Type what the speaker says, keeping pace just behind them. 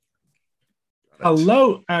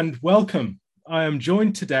Hello and welcome. I am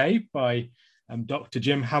joined today by Dr.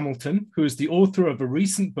 Jim Hamilton, who is the author of a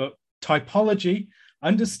recent book, Typology: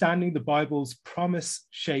 Understanding the Bible's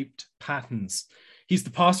Promise-Shaped Patterns. He's the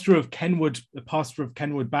pastor of Kenwood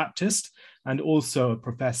Baptist and also a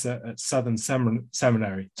professor at Southern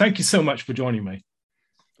Seminary. Thank you so much for joining me.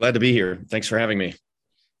 Glad to be here. Thanks for having me.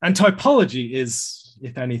 And typology is,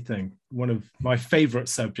 if anything, one of my favorite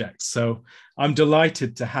subjects. So I'm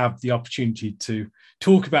delighted to have the opportunity to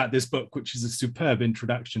talk about this book, which is a superb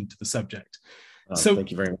introduction to the subject. Thank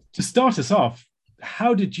you very much. To start us off,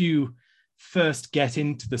 how did you first get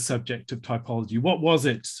into the subject of typology? What was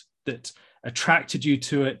it that attracted you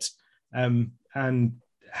to it? And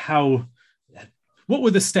what were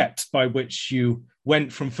the steps by which you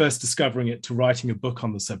went from first discovering it to writing a book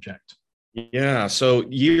on the subject? Yeah. So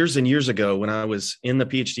years and years ago, when I was in the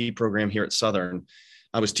PhD program here at Southern,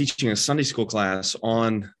 I was teaching a Sunday school class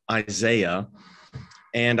on Isaiah.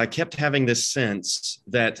 And I kept having this sense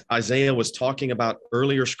that Isaiah was talking about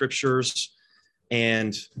earlier scriptures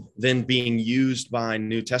and then being used by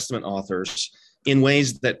New Testament authors in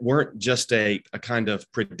ways that weren't just a kind of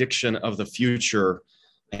prediction of the future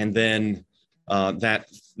and then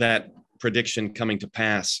that prediction coming to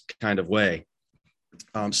pass kind of way.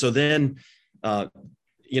 So then,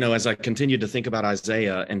 as I continued to think about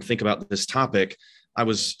Isaiah and think about this topic, I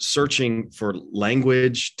was searching for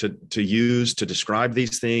language to use to describe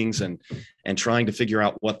these things and trying to figure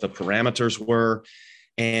out what the parameters were.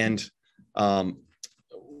 And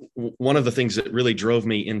one of the things that really drove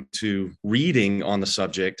me into reading on the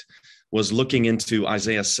subject was looking into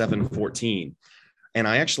Isaiah 7:14. And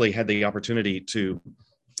I actually had the opportunity to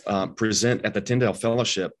present at the Tyndale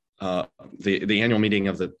Fellowship, the annual meeting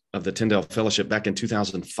of the Tyndale Fellowship back in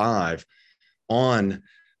 2005 on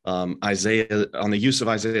Isaiah, on the use of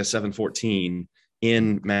Isaiah 7:14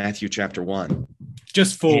 in Matthew chapter 1.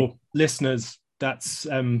 Just for listeners, that's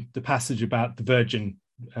the passage about the virgin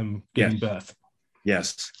giving birth.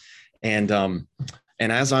 Yes. And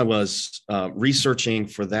as I was researching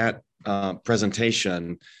for that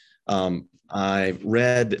presentation, I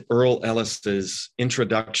read Earl Ellis's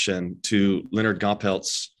introduction to Leonard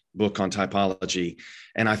Goppelt's book on typology.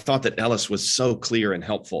 And I thought that Ellis was so clear and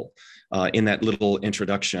helpful in that little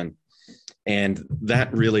introduction. And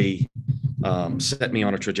that really set me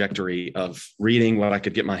on a trajectory of reading what I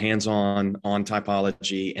could get my hands on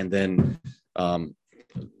typology, and then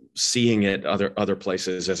seeing it other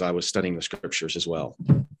places as I was studying the scriptures as well.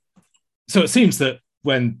 So it seems that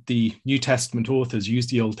when the New Testament authors use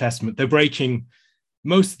the Old Testament, they're breaking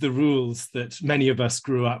most of the rules that many of us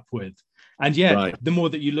grew up with. And yet, right, the more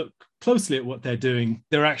that you look closely at what they're doing,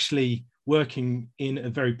 they're actually working in a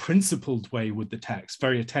very principled way with the text,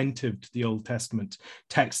 very attentive to the Old Testament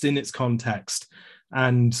text in its context.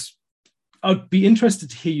 And I'd be interested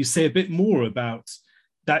to hear you say a bit more about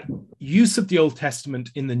that use of the Old Testament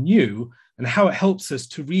in the New and how it helps us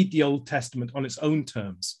to read the Old Testament on its own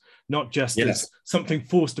terms, not just as something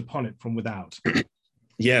forced upon it from without.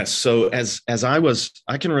 Yes. So as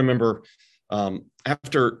I can remember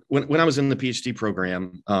after when I was in the PhD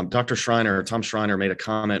program, Tom Schreiner made a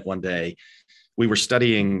comment one day. We were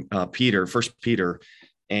studying First Peter,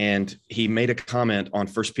 and he made a comment on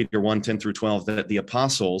 1 Peter 1:10-12 that the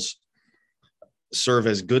apostles serve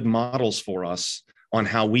as good models for us on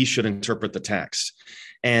how we should interpret the text.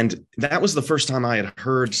 And that was the first time I had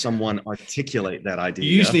heard someone articulate that idea.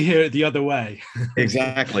 You usually hear it the other way.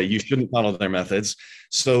 Exactly. You shouldn't follow their methods.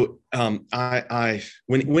 So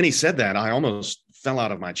when he said that, I almost fell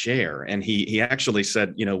out of my chair. And he actually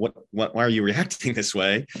said, why are you reacting this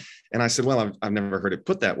way? And I said, well, I've never heard it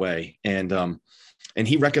put that way. And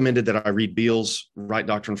he recommended that I read Beale's Right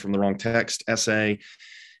Doctrine from the Wrong Text essay.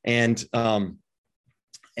 And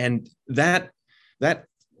that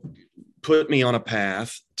put me on a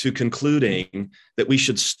path to concluding that we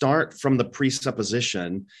should start from the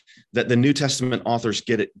presupposition that the New Testament authors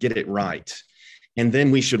get it right. And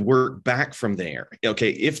then we should work back from there.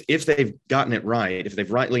 Okay, if they've gotten it right, if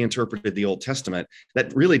they've rightly interpreted the Old Testament,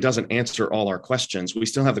 that really doesn't answer all our questions. We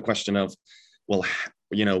still have the question of, well,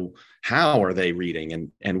 how are they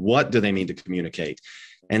reading and what do they mean to communicate?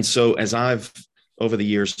 And so as I've over the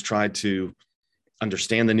years tried to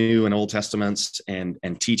understand the New and Old Testaments and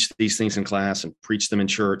teach these things in class and preach them in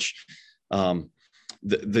church,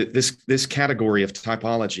 this category of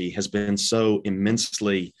typology has been so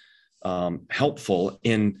immensely helpful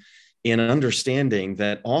in understanding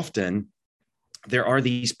that often there are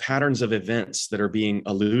these patterns of events that are being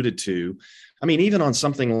alluded to. I mean, even on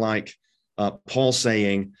something like Paul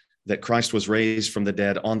saying that Christ was raised from the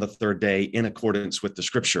dead on the third day in accordance with the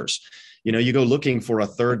scriptures. You go looking for a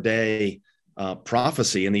third day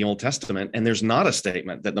prophecy in the Old Testament, and there's not a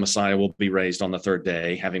statement that the Messiah will be raised on the third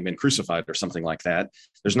day, having been crucified or something like that.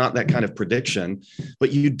 There's not that kind of prediction,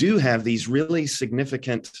 but you do have these really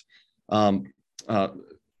significant, they're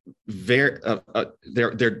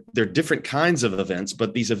different kinds of events,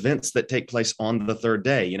 but these events that take place on the third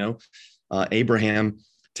day. You know, Abraham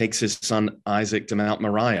takes his son Isaac to Mount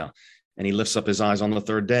Moriah, and he lifts up his eyes on the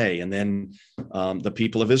third day. And then the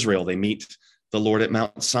people of Israel, they meet the Lord at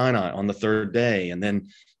Mount Sinai on the third day. And then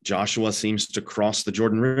Joshua seems to cross the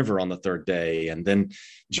Jordan River on the third day. And then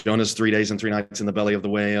Jonah's 3 days and 3 nights in the belly of the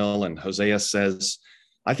whale. And Hosea says,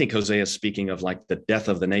 I think Hosea is speaking of like the death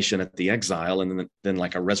of the nation at the exile, and then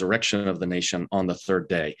like a resurrection of the nation on the third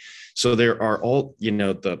day. So there are all, you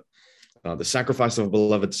know, the sacrifice of a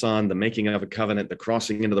beloved son, the making of a covenant, the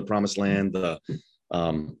crossing into the promised land, the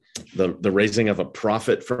raising of a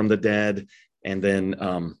prophet from the dead, and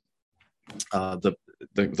then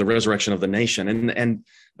the resurrection of the nation, and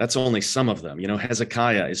that's only some of them. You know,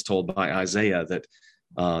 Hezekiah is told by Isaiah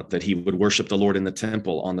that he would worship the Lord in the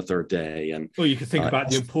temple on the third day. And well, you could think about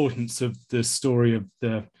the importance of the story of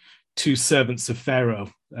the two servants of Pharaoh.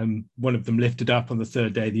 One of them lifted up on the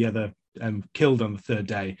third day, the other killed on the third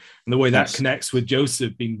day, and the way that connects with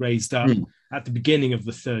Joseph being raised up at the beginning of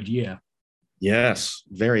the third year. Yes,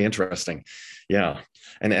 very interesting. Yeah,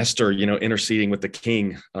 and Esther, you know, interceding with the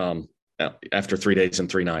king after 3 days and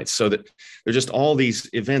 3 nights. So that there's just all these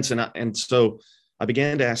events, and so I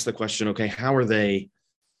began to ask the question: okay, how are they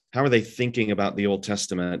thinking about the Old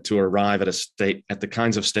Testament to arrive at the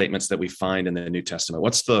kinds of statements that we find in the New Testament?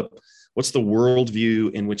 What's the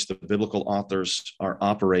worldview in which the biblical authors are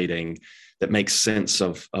operating that makes sense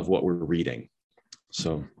of what we're reading?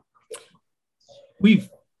 So we've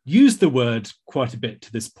used the word quite a bit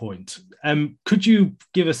to this point. Could you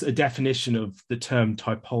give us a definition of the term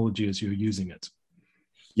typology as you're using it?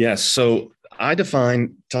 Yes. So I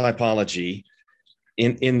define typology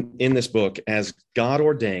in this book as God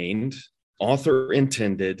ordained, author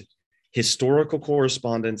intended, historical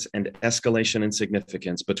correspondence and escalation in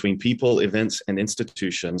significance between people, events, and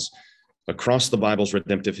institutions across the Bible's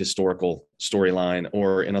redemptive historical storyline,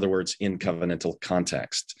 or in other words, in covenantal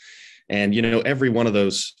context. And, you know, every one of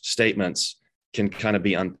those statements can kind of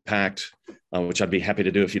be unpacked, which I'd be happy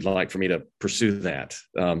to do if you'd like for me to pursue that.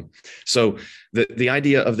 So the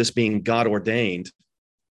idea of this being God ordained,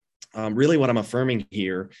 really what I'm affirming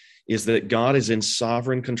here is that God is in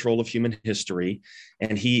sovereign control of human history,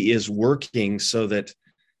 and he is working so that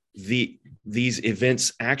these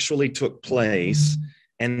events actually took place,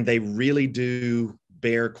 and they really do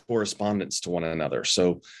bear correspondence to one another.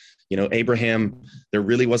 So, you know, Abraham, there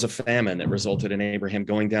really was a famine that resulted in Abraham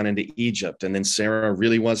going down into Egypt. And then Sarah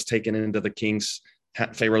really was taken into the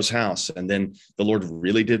Pharaoh's house. And then the Lord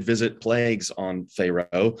really did visit plagues on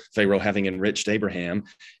Pharaoh having enriched Abraham.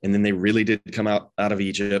 And then they really did come out of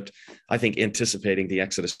Egypt, I think, anticipating the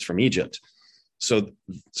exodus from Egypt. So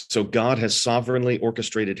God has sovereignly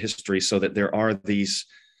orchestrated history so that there are these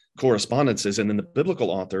correspondences. And then the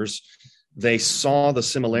biblical authors, they saw the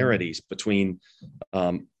similarities between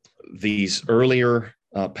these earlier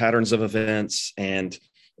patterns of events and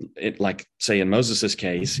it, like say in Moses's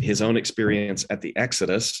case, his own experience at the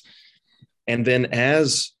Exodus. And then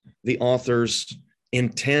as the authors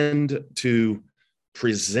intend to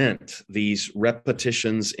present these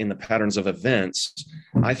repetitions in the patterns of events,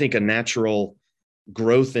 I think a natural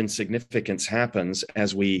growth in significance happens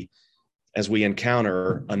as we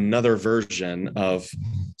encounter another version of,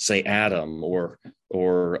 say, Adam or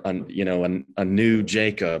a new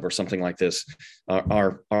Jacob or something like this.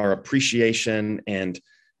 Our appreciation and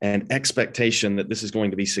expectation that this is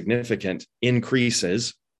going to be significant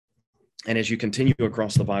increases. And as you continue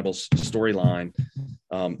across the Bible's storyline,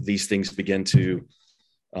 these things begin to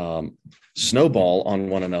snowball on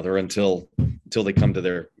one another until they come to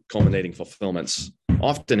their culminating fulfillments,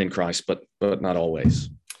 often in Christ, but not always.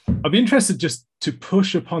 I'd be interested just to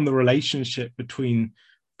push upon the relationship between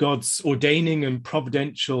God's ordaining and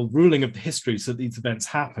providential ruling of the history so that these events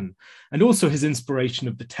happen, and also his inspiration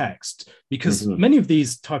of the text, because many of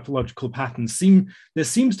these typological patterns there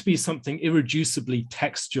seems to be something irreducibly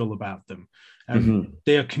textual about them.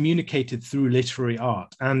 They are communicated through literary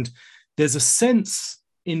art, and there's a sense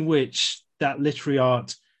in which that literary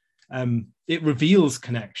art, it reveals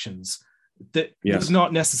connections that would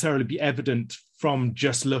not necessarily be evident from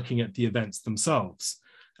just looking at the events themselves.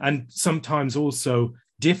 And sometimes also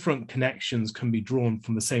different connections can be drawn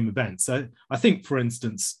from the same event. So I think, for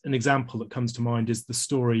instance, an example that comes to mind is the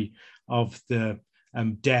story of the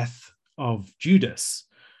death of Judas,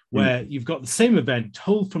 where you've got the same event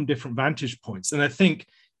told from different vantage points. And I think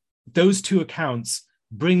those two accounts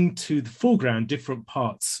bring to the foreground different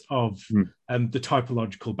parts of the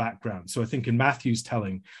typological background. So I think in Matthew's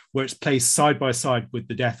telling, where it's placed side by side with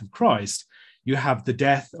the death of Christ, you have the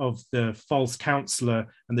death of the false counselor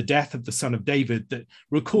and the death of the son of David that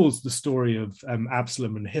recalls the story of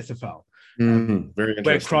Absalom and Ahithophel. Very interesting.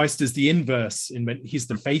 Where Christ is the inverse, he's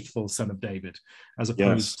the faithful son of David, as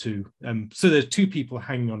opposed to, so there's two people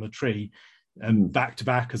hanging on a tree, back to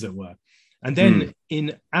back, as it were. And then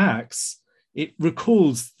in Acts, it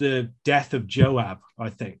recalls the death of Joab, I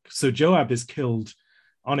think. So Joab is killed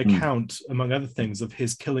on account, among other things, of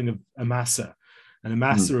his killing of Amasa. And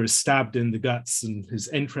Amasa is stabbed in the guts and his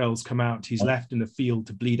entrails come out. He's left in a field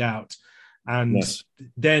to bleed out. And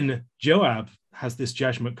then Joab has this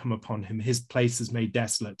judgment come upon him. His place is made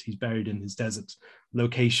desolate. He's buried in his desert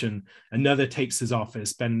location. Another takes his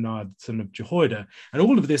office, Ben-Hadad, son of Jehoiada. And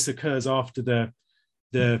all of this occurs after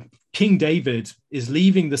the King David is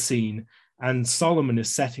leaving the scene and Solomon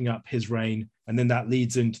is setting up his reign. And then that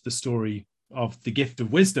leads into the story of the gift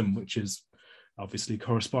of wisdom, which is obviously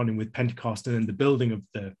corresponding with Pentecost and then the building of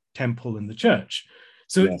the temple and the church.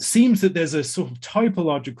 So it seems that there's a sort of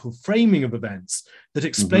typological framing of events that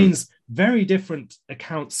explains very different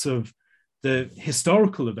accounts of the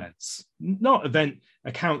historical events, not event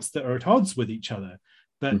accounts that are at odds with each other,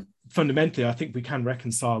 but fundamentally, I think we can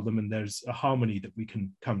reconcile them and there's a harmony that we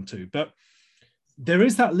can come to. But there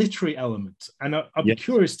is that literary element, and I'd be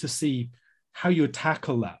curious to see how you would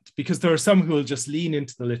tackle that, because there are some who will just lean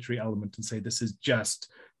into the literary element and say this is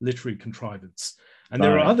just literary contrivance. And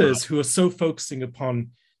there are others who are so focusing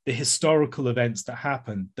upon the historical events that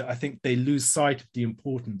happened that I think they lose sight of the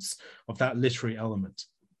importance of that literary element.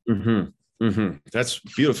 That's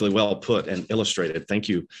beautifully well put and illustrated. Thank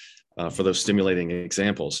you for those stimulating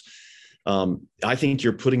examples. I think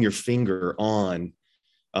you're putting your finger on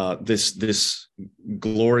this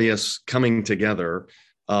glorious coming together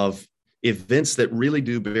of events that really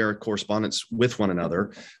do bear correspondence with one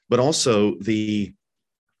another, but also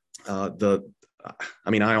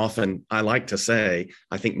I like to say,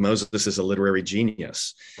 I think Moses is a literary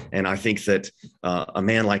genius. And I think that a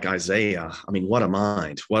man like Isaiah, I mean, what a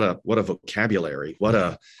mind, what a vocabulary, what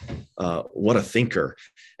a thinker.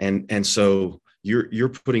 And so you're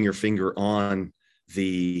putting your finger on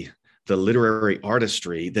the literary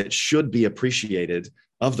artistry that should be appreciated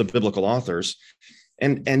of the biblical authors.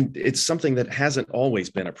 And it's something that hasn't always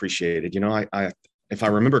been appreciated. You know, if I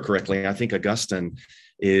remember correctly, I think Augustine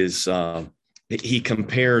is, he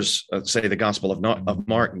compares, say, the Gospel of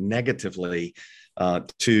Mark negatively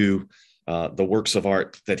to the works of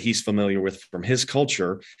art that he's familiar with from his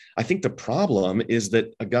culture. I think the problem is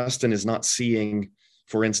that Augustine is not seeing,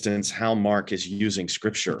 for instance, how Mark is using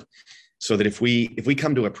Scripture. So that if we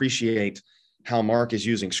come to appreciate how Mark is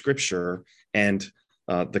using Scripture and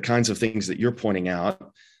the kinds of things that you're pointing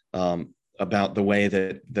out about the way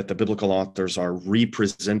that the biblical authors are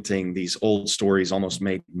representing these old stories almost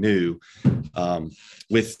made new,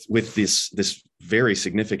 with this very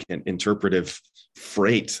significant interpretive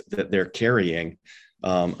freight that they're carrying,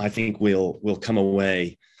 I think we'll come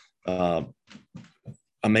away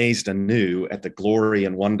amazed anew at the glory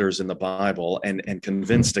and wonders in the Bible, and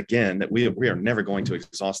convinced again that we are never going to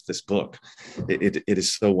exhaust this book. It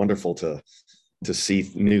is so wonderful to see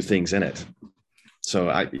new things in it. So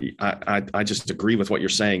I just agree with what you're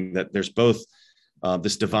saying, that there's both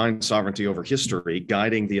this divine sovereignty over history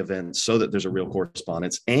guiding the events so that there's a real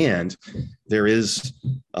correspondence, and there is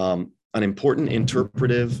an important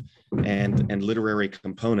interpretive and literary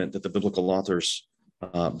component that the biblical authors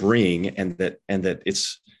bring, and that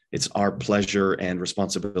it's our pleasure and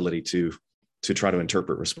responsibility to try to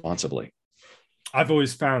interpret responsibly. I've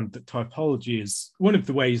always found that typology is one of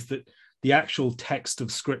the ways that the actual text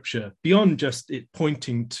of Scripture, beyond just it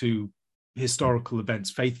pointing to historical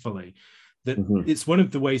events faithfully, that it's one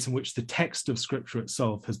of the ways in which the text of Scripture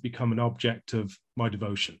itself has become an object of my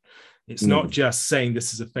devotion. It's not just saying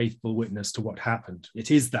this is a faithful witness to what happened.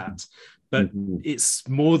 It is that, but it's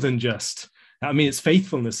more than just, I mean, its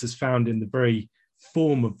faithfulness is found in the very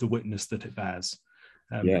form of the witness that it bears.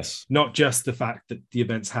 Not just the fact that the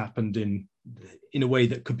events happened in a way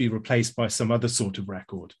that could be replaced by some other sort of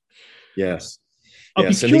record. Yes. Go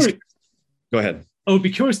ahead. I would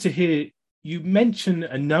be curious to hear, you mention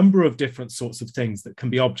a number of different sorts of things that can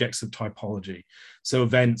be objects of typology. So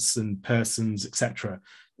events and persons, etc.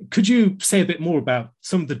 Could you say a bit more about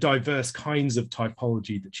some of the diverse kinds of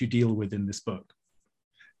typology that you deal with in this book?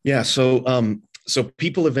 Yeah. So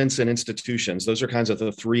people, events, and institutions, those are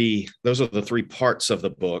the three parts of the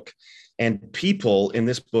book. And people in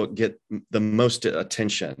this book get the most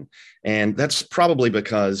attention. And that's probably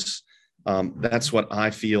because that's what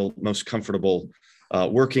I feel most comfortable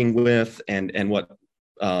working with, and what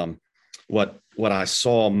I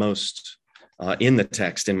saw most in the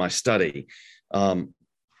text in my study.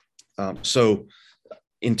 So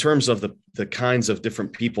in terms of the kinds of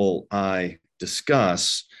different people I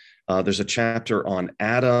discuss, there's a chapter on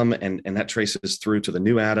Adam, and that traces through to the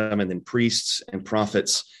new Adam, and then priests and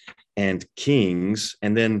prophets and kings.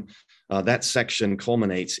 And then that section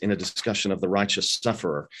culminates in a discussion of the righteous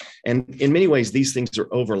sufferer. And in many ways, these things are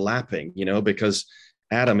overlapping, because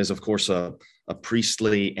Adam is, of course, a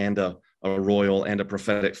priestly and a royal and a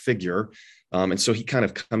prophetic figure. And so he kind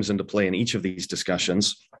of comes into play in each of these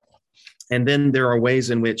discussions. And then there are ways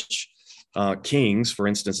in which kings, for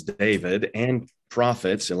instance, David, and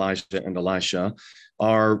prophets, Elijah and Elisha,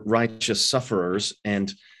 are righteous sufferers.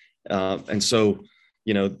 And so,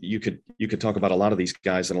 you could talk about a lot of these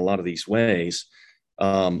guys in a lot of these ways.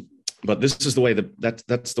 But this is the way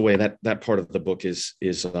that's the way that part of the book is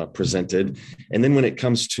presented. And then when it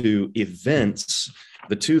comes to events,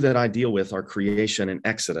 the two that I deal with are creation and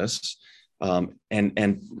Exodus.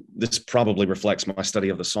 And this probably reflects my study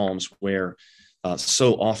of the Psalms, where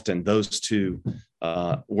so often those two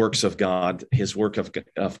works of God, his work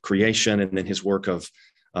of creation and then his work of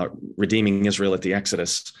redeeming Israel at the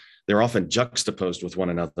Exodus, they're often juxtaposed with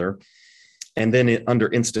one another. And then under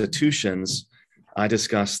institutions, I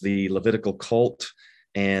discuss the Levitical cult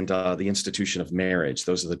and the institution of marriage.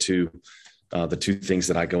 Those are the two things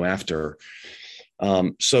that I go after.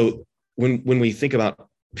 So when we think about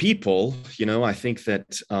people, I think that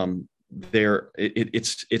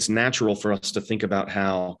it's natural for us to think about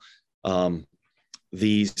how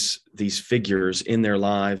these figures in their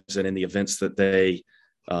lives and in the events that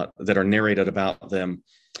that are narrated about them,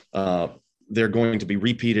 they're going to be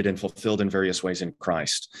repeated and fulfilled in various ways in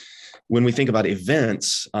Christ. When we think about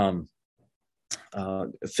events,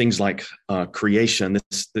 things like creation,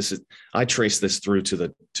 this is, I trace this through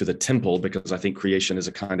to the temple, because I think creation is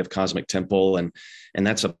a kind of cosmic temple, and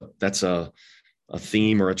that's a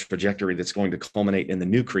theme or a trajectory that's going to culminate in the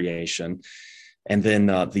new creation. And then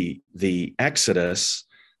the Exodus,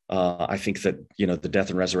 I think that the death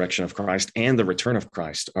and resurrection of Christ and the return of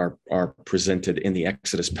Christ are presented in the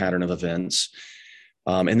Exodus pattern of events.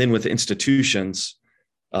 And then with institutions,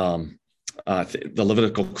 the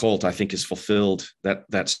Levitical cult, I think, is fulfilled.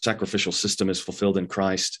 That sacrificial system is fulfilled in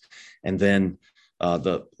Christ, and then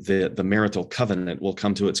the marital covenant will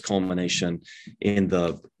come to its culmination in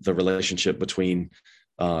the relationship between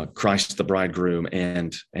Christ, the bridegroom,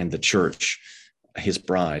 and the church, his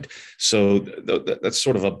bride. So that's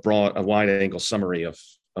sort of a wide-angle summary of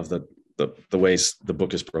the ways the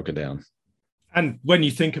book is broken down. And when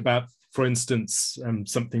you think about, for instance,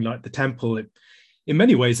 something like the temple, in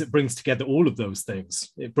many ways, it brings together all of those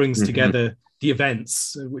things. It brings together the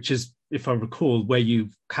events, which is, if I recall, where you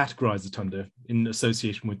categorize it under in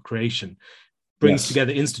association with creation, brings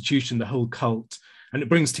together institution, the whole cult, and it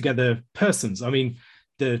brings together persons. I mean,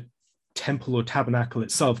 the temple or tabernacle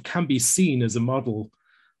itself can be seen as a model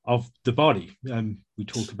of the body. We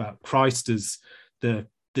talk about Christ as the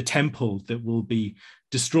temple that will be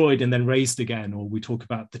destroyed and then raised again, or we talk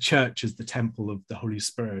about the church as the temple of the Holy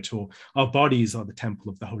Spirit, or our bodies are the temple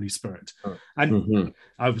of the Holy Spirit. And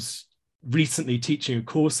I was recently teaching a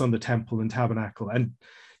course on the temple and tabernacle, and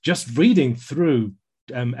just reading through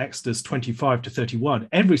Exodus 25 to 31,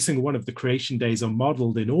 every single one of the creation days are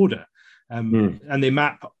modeled in order, and they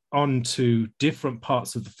map onto different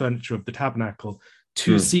parts of the furniture of the tabernacle,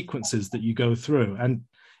 two sequences that you go through. And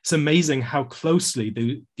it's amazing how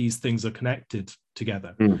closely these things are connected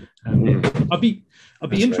together. I'll be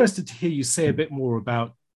interested to hear you say a bit more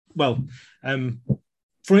about,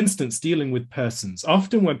 for instance, dealing with persons.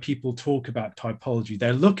 Often when people talk about typology,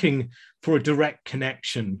 they're looking for a direct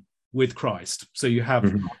connection with Christ. So you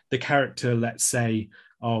have the character, let's say,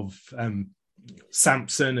 of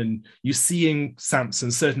Samson, and you're seeing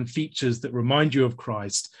Samson, certain features that remind you of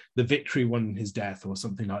Christ, the victory won in his death or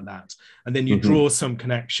something like that. And then you draw some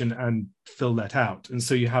connection and fill that out. And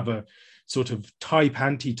so you have a sort of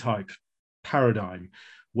type-antitype paradigm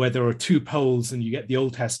where there are two poles, and you get the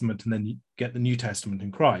Old Testament and then you get the New Testament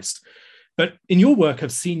in Christ. But in your work,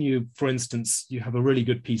 I've seen you, for instance, you have a really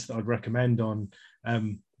good piece that I'd recommend on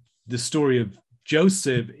the story of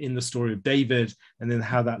Joseph in the story of David, and then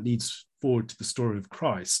how that leads forward to the story of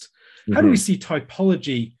Christ. How do we see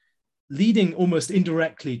typology leading almost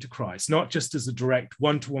indirectly to Christ, not just as a direct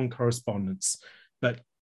one-to-one correspondence, but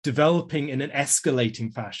developing in an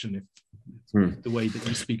escalating fashion, if the way that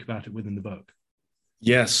you speak about it within the book?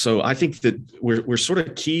 Yes, so I think that we're sort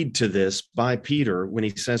of keyed to this by Peter when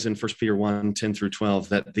he says in 1 Peter 1, 10 through 12,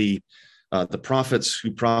 that the the prophets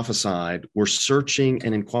who prophesied were searching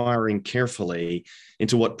and inquiring carefully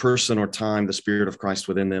into what person or time the Spirit of Christ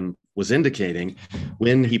within them was indicating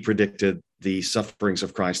when he predicted the sufferings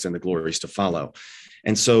of Christ and the glories to follow.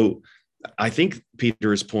 And so I think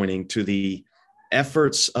Peter is pointing to the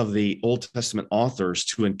efforts of the Old Testament authors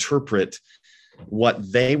to interpret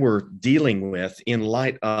what they were dealing with in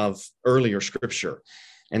light of earlier scripture.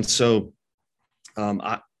 And so, one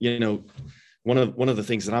of the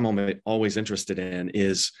things that I'm always interested in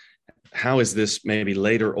is how is this maybe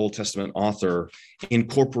later Old Testament author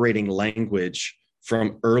incorporating language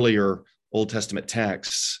from earlier Old Testament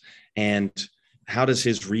texts, and how does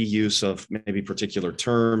his reuse of maybe particular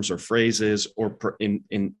terms or phrases, or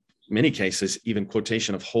in many cases, even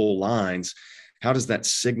quotation of whole lines, how does that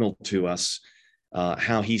signal to us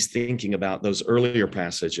how he's thinking about those earlier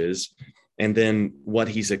passages, and then what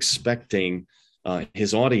he's expecting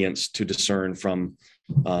his audience to discern from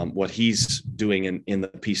what he's doing in the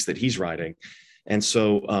piece that he's writing. And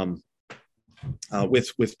so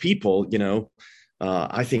with people,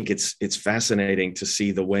 I think it's fascinating to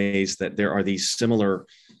see the ways that there are these similar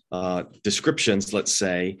descriptions, let's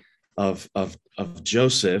say, of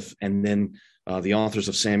Joseph, and then the authors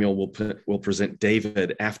of Samuel will present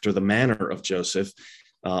David after the manner of Joseph,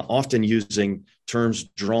 often using terms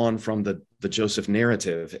drawn from the Joseph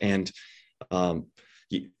narrative. And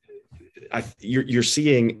you're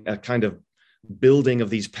seeing a kind of building of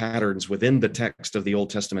these patterns within the text of the Old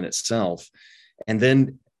Testament itself. And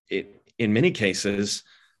then in many cases,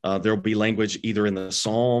 there'll be language either in the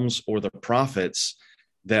Psalms or the prophets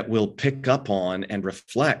that will pick up on and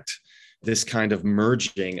reflect this kind of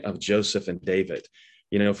merging of Joseph and David.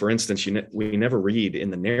 For instance, we never read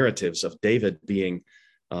in the narratives of David being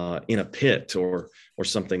in a pit or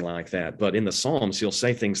something like that. But in the Psalms, he'll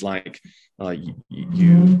say things like,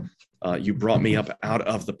 you brought me up out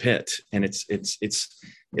of the pit. And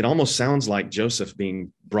it almost sounds like Joseph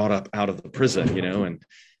being brought up out of the prison,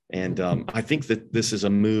 and I think that this is a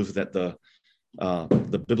move that the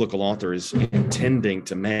biblical author is intending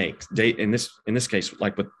to make. In this case,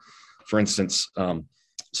 like with, for instance,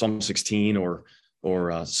 Psalm 16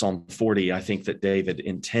 or Psalm 40, I think that David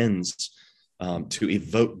intends to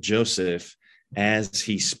evoke Joseph as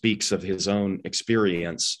he speaks of his own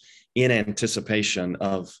experience in anticipation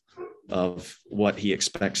of what he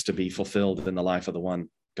expects to be fulfilled in the life of the one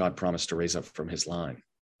God promised to raise up from his line.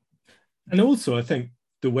 And also, I think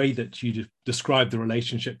the way that you describe the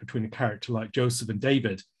relationship between a character like Joseph and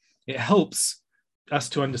David, it helps us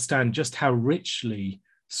to understand just how richly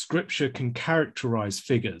Scripture can characterize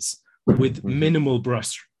figures with minimal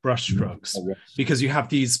brushstrokes, because you have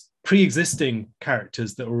these pre-existing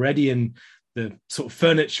characters that are already in the sort of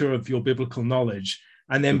furniture of your biblical knowledge.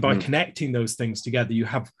 And then by connecting those things together, you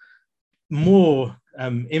have more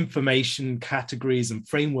information, categories, and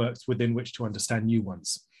frameworks within which to understand new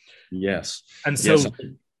ones. Yes. And so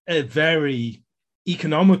a very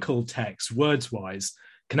economical text, words-wise,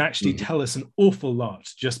 can actually tell us an awful lot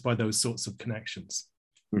just by those sorts of connections.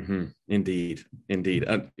 Indeed.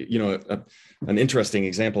 An interesting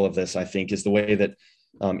example of this, I think, is the way that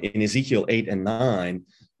in Ezekiel 8 and 9,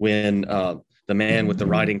 when the man with the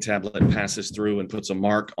writing tablet passes through and puts a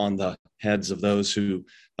mark on the heads of those who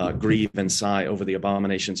grieve and sigh over the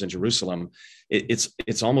abominations in Jerusalem,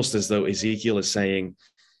 it's almost as though Ezekiel is saying,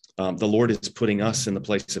 the Lord is putting us in the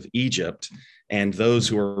place of Egypt, and those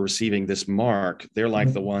who are receiving this mark, they're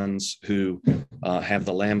like the ones who have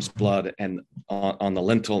the lamb's blood and on the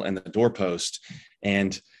lintel and the doorpost,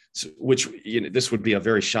 and which this would be a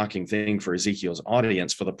very shocking thing for Ezekiel's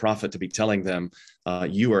audience, for the prophet to be telling them,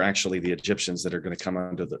 you are actually the Egyptians that are going to come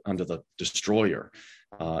under the destroyer,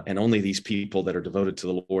 and only these people that are devoted to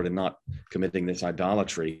the Lord and not committing this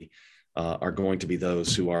idolatry are going to be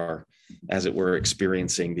those who are, as it were,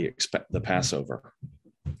 experiencing the Passover.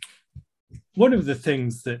 One of the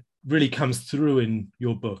things that really comes through in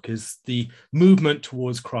your book is the movement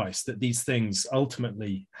towards Christ, that these things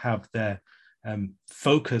ultimately have their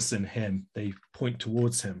focus in him. They point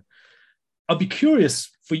towards him. I'll be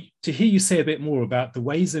curious to hear you say a bit more about the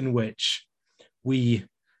ways in which we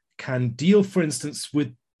can deal, for instance,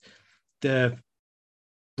 with the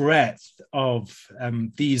breadth of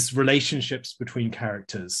these relationships between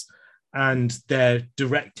characters and their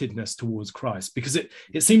directedness towards Christ, because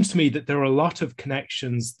it seems to me that there are a lot of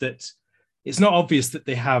connections that it's not obvious that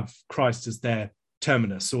they have Christ as their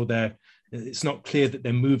terminus, or it's not clear that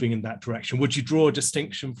they're moving in that direction. Would you draw a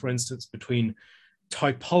distinction, for instance, between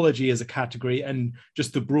typology as a category and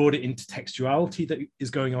just the broader intertextuality that is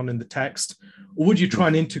going on in the text? Or would you try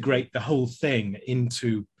and integrate the whole thing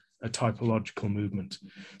into a typological movement?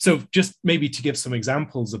 So just maybe to give some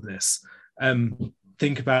examples of this,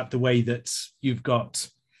 think about the way that you've got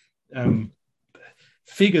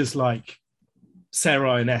figures like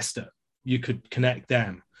Sarai and Esther. You could connect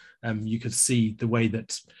them. You could see the way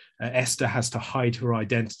that Esther has to hide her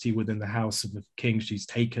identity within the house of the king she's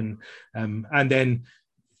taken. And then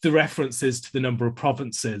the references to the number of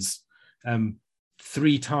provinces,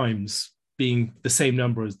 3 times being the same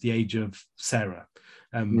number as the age of Sarah.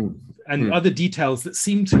 And other details that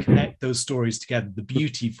seem to connect those stories together, the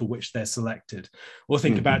beauty for which they're selected. Or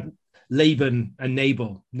think about Laban and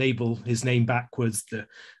Nabal. Nabal, his name backwards, the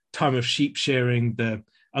time of sheep shearing, the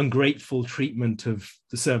ungrateful treatment of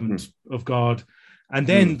the servant of God. And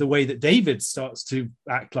then the way that David starts to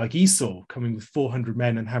act like Esau, coming with 400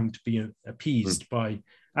 men and having to be appeased by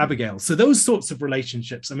Abigail. So those sorts of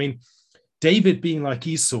relationships, I mean, David being like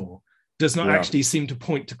Esau does not actually seem to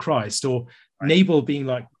point to Christ, or Nabal being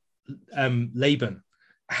like Laban.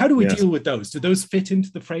 How do we deal with those? Do those fit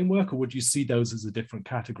into the framework, or would you see those as a different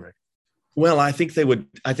category? Well, I think they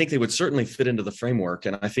would certainly fit into the framework,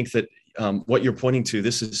 and I think that what you're pointing to,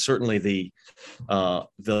 this is certainly the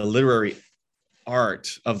literary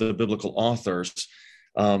art of the biblical authors.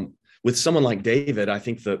 With someone like David, I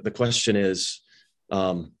think the question is,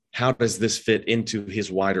 how does this fit into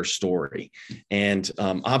his wider story? And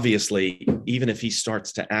obviously, even if he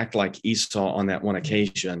starts to act like Esau on that one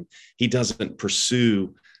occasion, he doesn't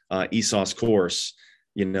pursue Esau's course,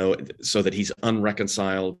 so that he's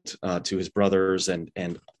unreconciled to his brothers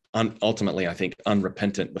and ultimately, I think,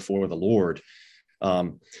 unrepentant before the Lord.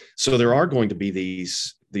 So there are going to be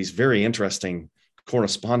these very interesting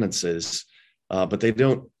correspondences, but they're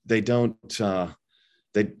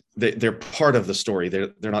part of the story.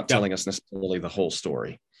 They're not telling us necessarily the whole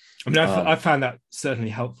story. I mean, I found that certainly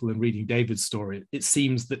helpful in reading David's story. It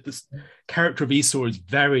seems that this character of Esau is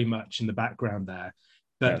very much in the background there,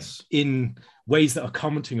 but in ways that are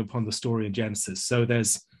commenting upon the story in Genesis. So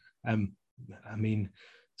there's,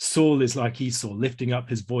 Saul is like Esau, lifting up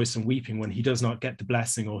his voice and weeping when he does not get the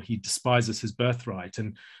blessing or he despises his birthright.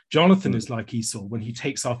 And Jonathan is like Esau when he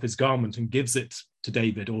takes off his garment and gives it to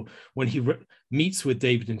David, or when he meets with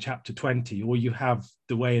David in chapter 20, or you have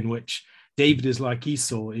the way in which David is like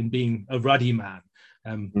Esau in being a ruddy man,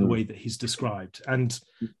 the way that he's described, and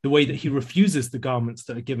the way that he refuses the garments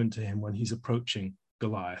that are given to him when he's approaching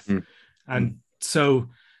Goliath. And so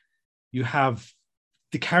you have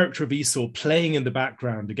the character of Esau playing in the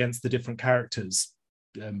background against the different characters,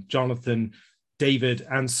 Jonathan, David,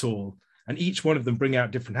 and Saul, and each one of them bring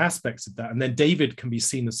out different aspects of that. And then David can be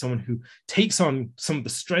seen as someone who takes on some of the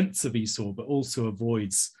strengths of Esau, but also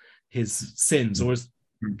avoids his sins, or is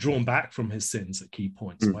drawn back from his sins at key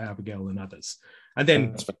points by Abigail and others. And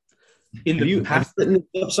then in the past, have you written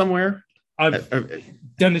it up somewhere? I've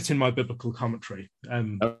done it in my biblical commentary.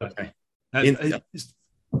 Okay.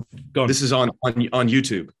 This is on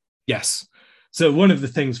YouTube. Yes. So one of the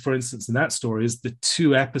things, for instance, in that story is the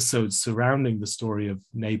 2 episodes surrounding the story of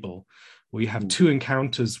Nabal, where you have 2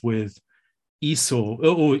 encounters with Esau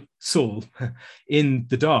or Saul in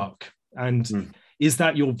the dark. And is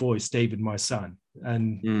that your voice, David, my son?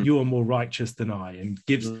 And you are more righteous than I, and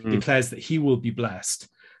declares that he will be blessed.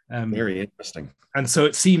 Very interesting. And so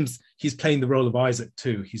it seems he's playing the role of Isaac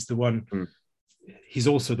too. He's the one. He's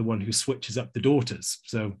also the one who switches up the daughters.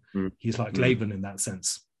 So he's like Laban in that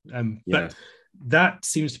sense. But that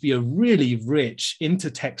seems to be a really rich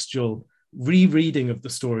intertextual rereading of the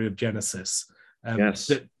story of Genesis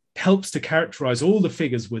that helps to characterize all the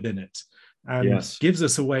figures within it and gives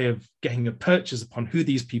us a way of getting a purchase upon who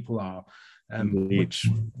these people are, which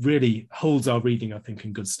really holds our reading, I think,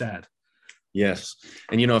 in good stead. Yes.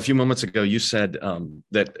 And, a few moments ago, you said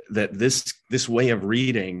that this way of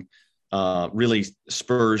reading really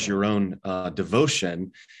spurs your own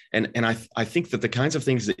devotion. And I think that the kinds of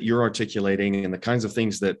things that you're articulating and the kinds of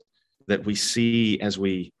things that we see as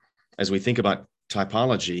we think about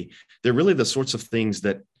typology, they're really the sorts of things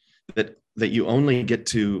that you only get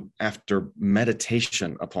to after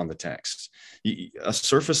meditation upon the text. A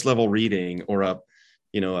surface level reading or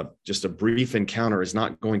just a brief encounter is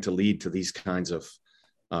not going to lead to these kinds of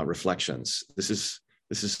reflections. This is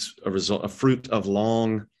a fruit of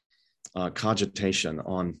long cogitation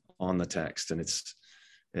on the text, and it's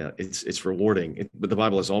rewarding. But the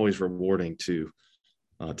Bible is always rewarding to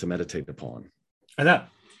meditate upon. And that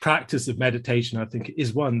practice of meditation, I think,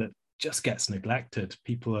 is one that just gets neglected.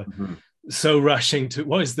 People are so rushing to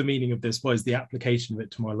what is the meaning of this? What is the application of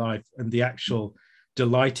it to my life? And the actual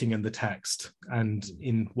delighting in the text and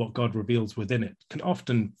in what God reveals within it can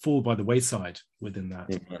often fall by the wayside within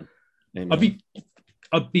that. Amen.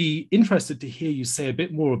 I'd be interested to hear you say a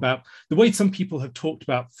bit more about the way some people have talked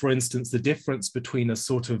about, for instance, the difference between a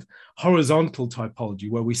sort of horizontal typology,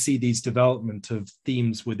 where we see these development of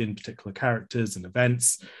themes within particular characters and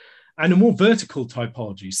events, and a more vertical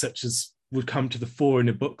typology, such as would come to the fore in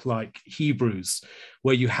a book like Hebrews,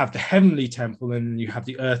 where you have the heavenly temple and you have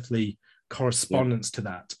the earthly correspondence to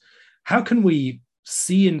that. How can we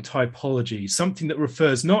see in typology something that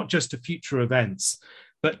refers not just to future events,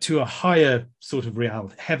 but to a higher sort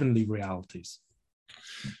of heavenly realities?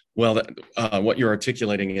 Well, what you're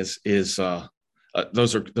articulating is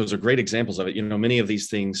those are great examples of it. You know, many of these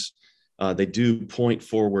things they do point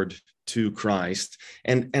forward to Christ,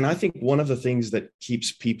 and I think one of the things that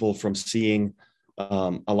keeps people from seeing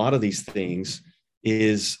a lot of these things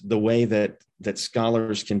is the way that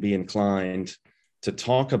scholars can be inclined to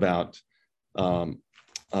talk about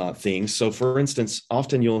things. So, for instance,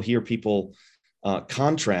 often you'll hear people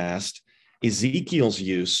contrast Ezekiel's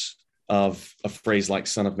use of a phrase like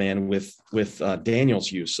 "Son of Man" with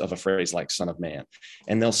Daniel's use of a phrase like "Son of Man,"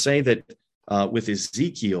 and they'll say that with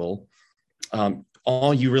Ezekiel,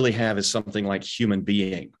 all you really have is something like human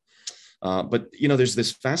being. But you know, there's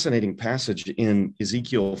this fascinating passage in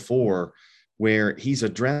Ezekiel 4 where he's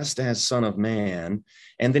addressed as Son of Man,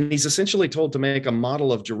 and then he's essentially told to make a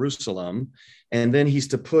model of Jerusalem, and then he's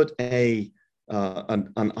to put an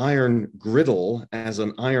iron griddle as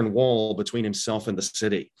an iron wall between himself and the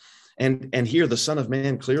city. And here the Son of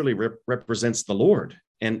Man clearly represents the Lord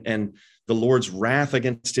and the Lord's wrath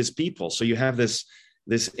against his people. So you have this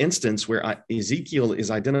instance where Ezekiel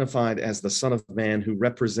is identified as the Son of Man who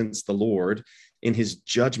represents the Lord in his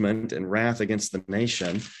judgment and wrath against the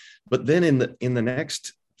nation. But then in the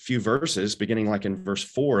next few verses, beginning like in verse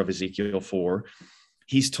 4 of Ezekiel 4,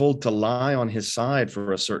 he's told to lie on his side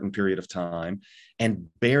for a certain period of time and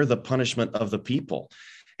bear the punishment of the people.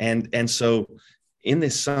 And so in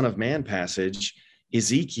this Son of Man passage,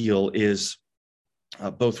 Ezekiel is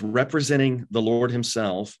both representing the Lord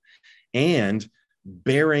himself and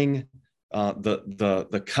bearing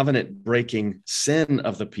the covenant breaking sin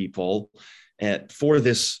of the people for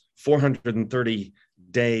this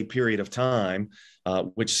 430-day period of time,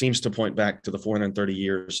 which seems to point back to the 430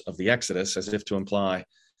 years of the Exodus, as if to imply,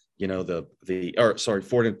 you know,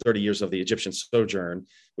 430 years of the Egyptian sojourn,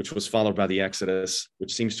 which was followed by the Exodus,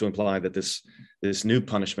 which seems to imply that this new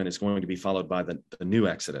punishment is going to be followed by the new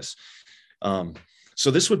Exodus.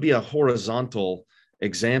 So this would be a horizontal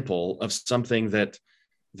example of something that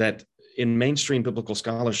in mainstream biblical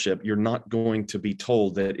scholarship, you're not going to be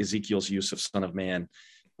told that Ezekiel's use of Son of Man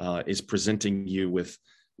is presenting you with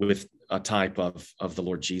a type of the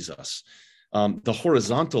Lord Jesus. The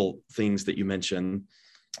horizontal things that you mentioned,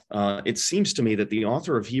 it seems to me that the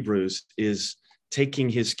author of Hebrews is taking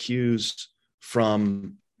his cues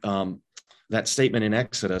from that statement in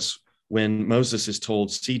Exodus when Moses is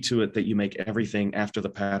told, "See to it that you make everything after the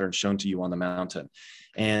pattern shown to you on the mountain."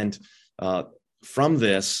 And from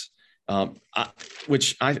this,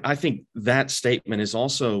 which I think that statement is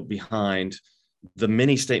also behind the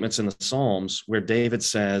many statements in the Psalms where David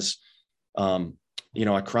says,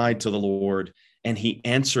 I cried to the Lord and he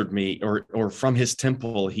answered me, or from his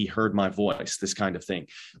temple, he heard my voice, this kind of thing,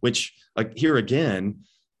 which here again,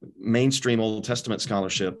 mainstream Old Testament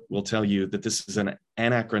scholarship will tell you that this is an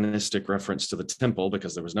anachronistic reference to the temple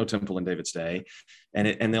because there was no temple in David's day.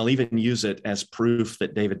 And they'll even use it as proof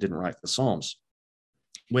that David didn't write the Psalms.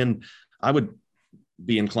 When I would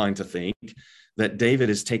be inclined to think that David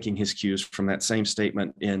is taking his cues from that same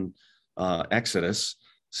statement in Exodus,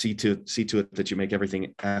 see to it that you make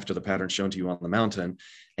everything after the pattern shown to you on the mountain,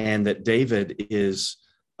 and that David is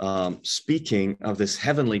speaking of this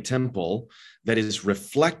heavenly temple that is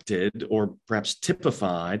reflected or perhaps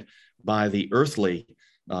typified by the earthly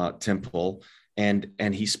temple,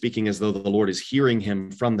 and he's speaking as though the Lord is hearing him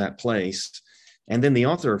from that place. And then the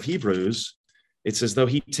author of Hebrews, it's as though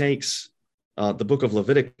he takes the book of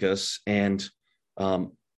Leviticus and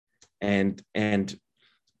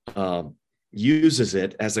uses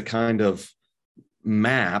it as a kind of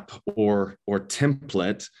map or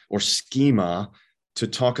template or schema to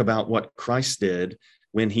talk about what Christ did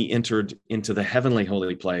when he entered into the heavenly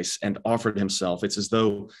holy place and offered himself. It's as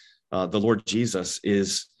though the Lord Jesus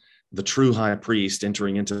is the true high priest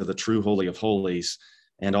entering into the true holy of holies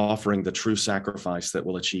and offering the true sacrifice that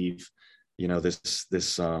will achieve,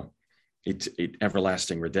 this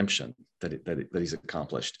everlasting redemption that he's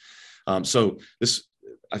accomplished. So this,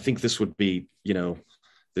 I think this would be,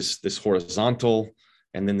 this horizontal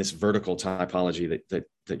and then this vertical typology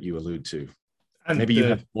that you allude to. And maybe you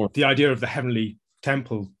have more. The idea of the heavenly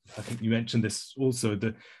temple, I think you mentioned this also,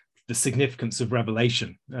 the the significance of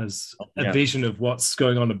revelation as a vision of what's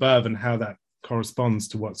going on above and how that corresponds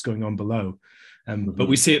to what's going on below. But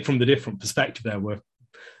we see it from the different perspective there. We're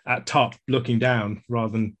at top looking down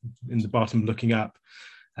rather than in the bottom looking up.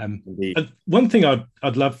 One thing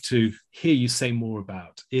I'd love to hear you say more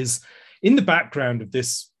about is in the background of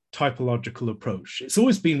this typological approach. It's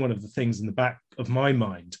always been one of the things in the back of my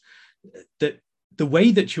mind that the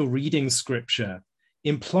way that you're reading scripture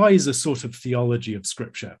implies a sort of theology of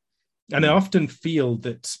scripture. And I often feel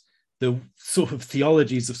that the sort of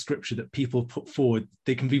theologies of scripture that people put forward,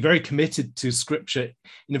 they can be very committed to scripture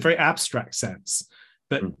in a very abstract sense,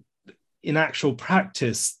 but in actual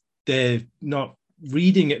practice, they're not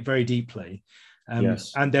reading it very deeply.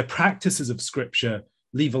 And their practices of scripture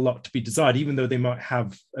leave a lot to be desired, even though they might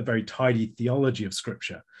have a very tidy theology of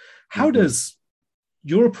scripture. How does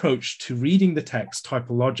your approach to reading the text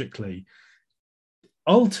typologically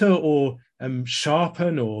alter or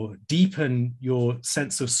sharpen or deepen your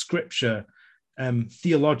sense of scripture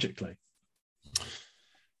theologically?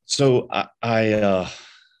 So I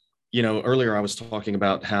earlier I was talking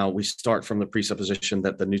about how we start from the presupposition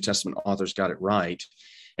that the New Testament authors got it right.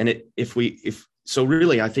 And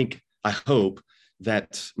I hope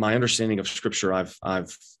that my understanding of scripture,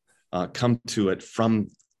 I've come to it from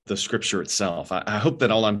the scripture itself. I hope that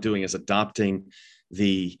all I'm doing is adopting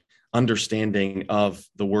the understanding of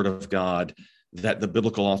the Word of God that the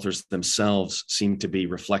biblical authors themselves seem to be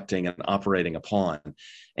reflecting and operating upon.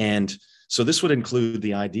 And so this would include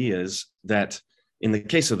the ideas that in the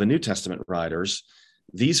case of the New Testament writers,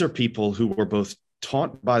 these are people who were both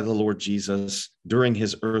taught by the Lord Jesus during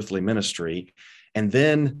his earthly ministry, and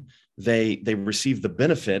then they received the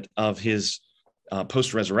benefit of his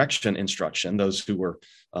post-resurrection instruction, those who were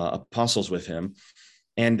apostles with him.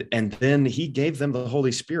 And then he gave them the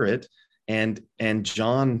Holy Spirit. And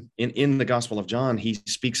John, in the Gospel of John, he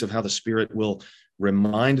speaks of how the Spirit will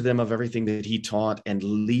remind them of everything that he taught and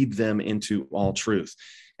lead them into all truth.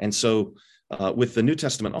 And so with the New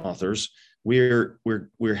Testament authors, we're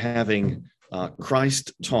having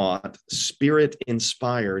Christ-taught,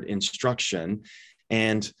 Spirit-inspired instruction.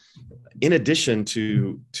 And in addition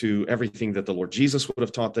to everything that the Lord Jesus would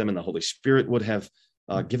have taught them and the Holy Spirit would have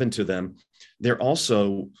given to them, they're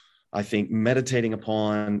also, I think, meditating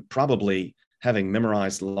upon, probably having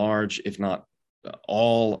memorized large, if not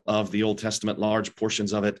all of the Old Testament, large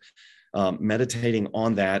portions of it, meditating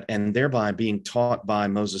on that, and thereby being taught by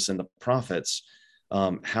Moses and the prophets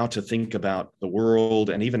how to think about the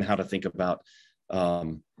world and even how to think about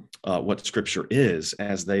what Scripture is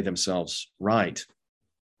as they themselves write.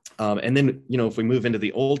 And then, if we move into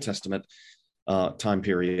the Old Testament time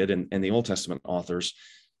period and the Old Testament authors,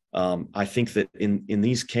 I think that in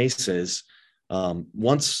these cases,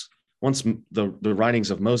 once the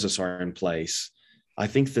writings of Moses are in place, I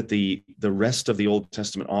think that the rest of the Old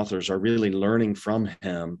Testament authors are really learning from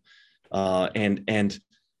him and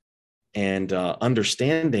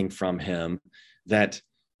understanding from him that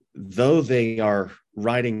though they are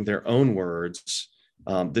writing their own words,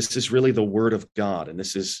 this is really the Word of God, and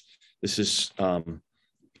this is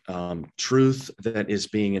truth that is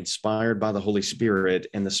being inspired by the Holy Spirit,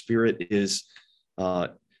 and the Spirit is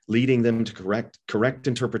leading them to correct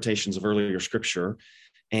interpretations of earlier Scripture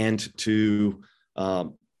and to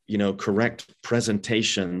correct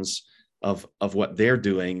presentations of what they're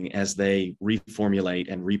doing as they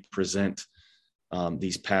reformulate and represent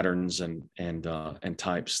these patterns and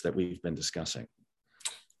types that we've been discussing.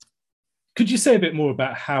 Could you say a bit more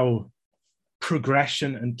about how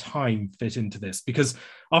progression and time fit into this? Because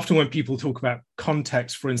often when people talk about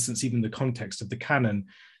context, for instance, even the context of the canon,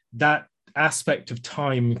 that aspect of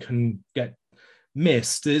time can get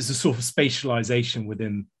missed. There's a sort of spatialization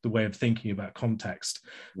within the way of thinking about context,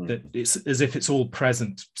 that it's as if it's all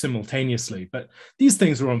present simultaneously, but these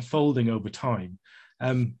things are unfolding over time.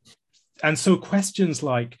 And so questions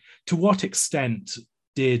like, to what extent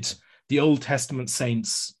did the Old Testament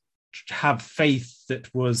saints have faith that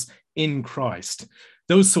was in Christ?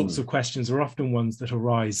 Those sorts of questions are often ones that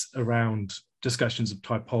arise around discussions of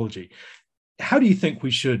typology. How do you think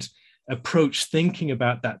we should approach thinking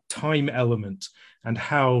about that time element and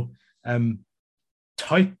how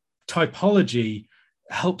typology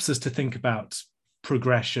helps us to think about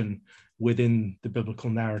progression within the biblical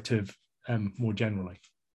narrative more generally?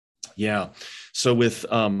 Yeah. So with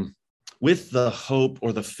the hope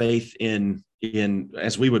or the faith in,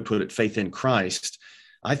 as we would put it, faith in Christ,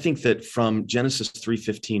 I think that from Genesis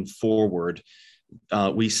 3:15 forward,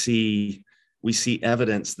 we see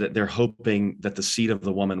evidence that they're hoping that the seed of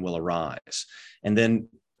the woman will arise. And then,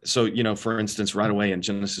 so, for instance, right away in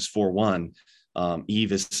Genesis 4:1,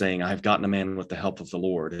 Eve is saying, I've gotten a man with the help of the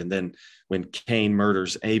Lord. And then when Cain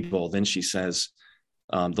murders Abel, then she says,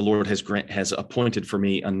 the Lord has appointed for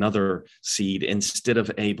me another seed instead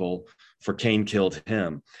of Abel, for Cain killed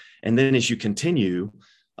him. And then as you continue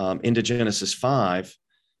into Genesis 5,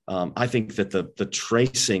 I think that the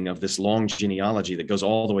tracing of this long genealogy that goes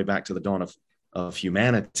all the way back to the dawn of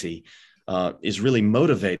humanity is really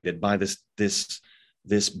motivated by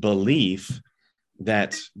this belief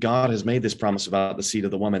that God has made this promise about the seed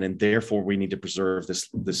of the woman, and therefore we need to preserve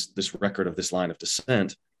this record of this line of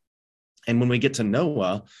descent. And when we get to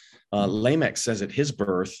Noah, Lamech says at his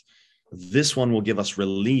birth, this one will give us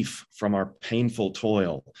relief from our painful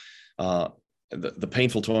toil, the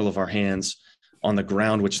painful toil of our hands on the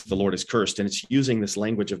ground which the Lord has cursed. And it's using this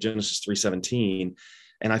language of Genesis 3:17.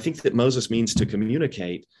 And I think that Moses means to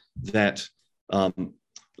communicate that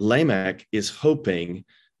Lamech is hoping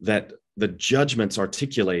that the judgments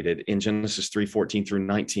articulated in Genesis 3:14 through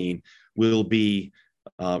 19 will be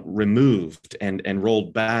removed and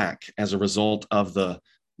rolled back as a result of the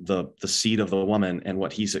seed of the woman and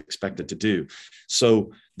what he's expected to do.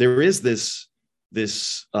 So there is this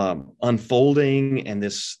unfolding and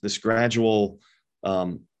this gradual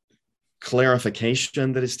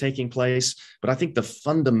clarification that is taking place. But I think the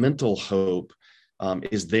fundamental hope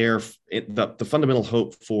is there. The fundamental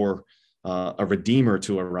hope for a redeemer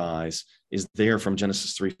to arise is there from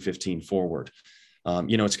Genesis 3:15 forward.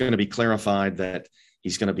 It's going to be clarified that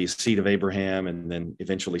he's going to be a seed of Abraham, and then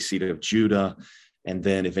eventually seed of Judah, and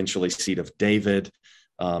then eventually seed of David.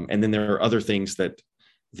 And then there are other things that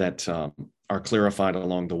are clarified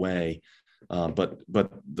along the way. But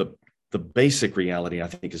the basic reality, I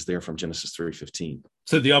think, is there from Genesis 3:15.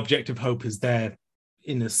 So the object of hope is there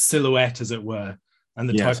in a silhouette, as it were, and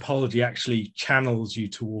the typology actually channels you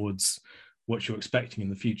towards what you're expecting in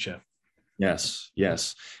the future. Yes.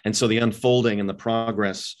 And so the unfolding and the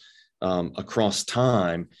progress across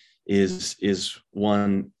time is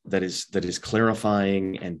one that is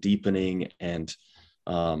clarifying and deepening, and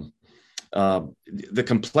the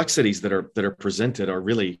complexities that are presented are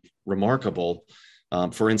really remarkable.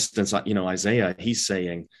 For instance, Isaiah, he's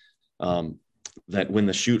saying that when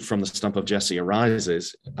the shoot from the stump of Jesse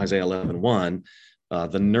arises, Isaiah 11:1,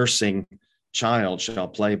 the nursing child shall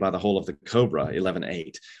play by the hole of the cobra,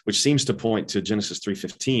 11:8, which seems to point to Genesis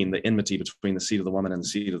 3:15, the enmity between the seed of the woman and the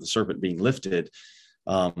seed of the serpent being lifted.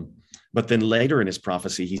 But then later in his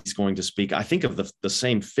prophecy, he's going to speak, I think, of the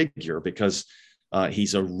same figure, because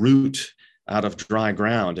he's a root out of dry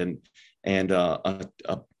ground, and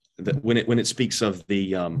when it speaks of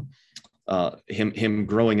the him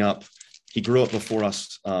growing up, he grew up before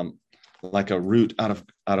us like a root out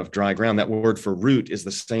of dry ground. That word for root is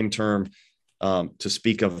the same term to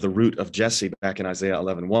speak of the root of Jesse back in Isaiah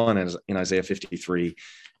 11:1 and in Isaiah 53,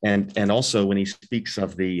 and also when he speaks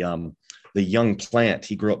of the young plant,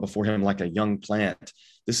 he grew up before him like a young plant.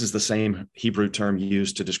 This is the same Hebrew term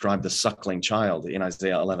used to describe the suckling child in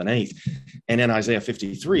Isaiah 11:8. And in Isaiah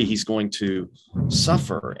 53, he's going to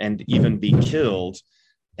suffer and even be killed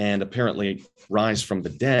and apparently rise from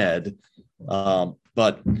the dead.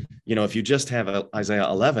 But, if you just have Isaiah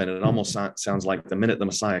 11, it almost sounds like the minute the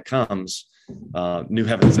Messiah comes, new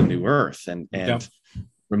heavens and new earth and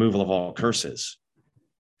removal of all curses.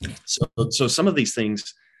 So some of these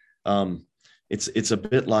things, it's a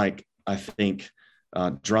bit like, I think,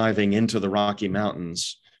 driving into the Rocky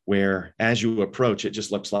Mountains, where as you approach, it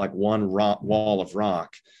just looks like one wall of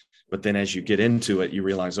rock. But then as you get into it, you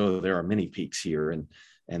realize, there are many peaks here,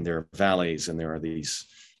 and there are valleys, and there are these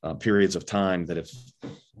periods of time that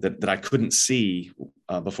I couldn't see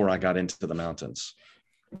before I got into the mountains.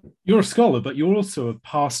 You're a scholar, but you're also a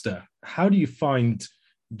pastor. How do you find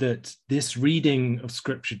that this reading of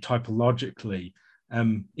Scripture typologically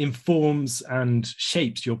informs and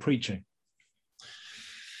shapes your preaching?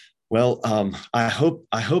 Well, I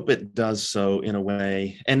hope it does so in a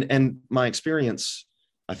way, and my experience,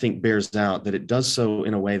 I think, bears out that it does so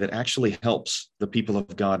in a way that actually helps the people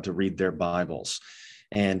of God to read their Bibles.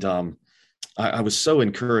 And I was so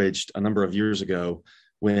encouraged a number of years ago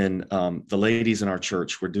when the ladies in our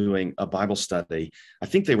church were doing a Bible study. I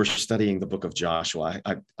think they were studying the book of Joshua.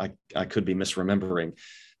 I could be misremembering.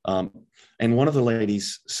 And one of the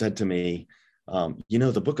ladies said to me,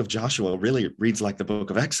 the book of Joshua really reads like the book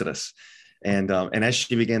of Exodus. And as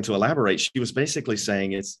she began to elaborate, she was basically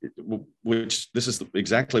saying which this is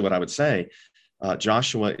exactly what I would say.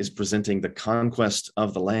 Joshua is presenting the conquest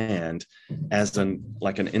of the land as an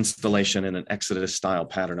installation in an Exodus style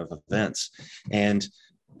pattern of events. And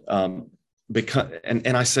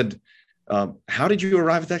I said, how did you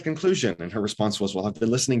arrive at that conclusion? And her response was, well, I've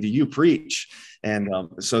been listening to you preach. And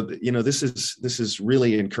so, this is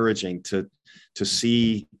really encouraging to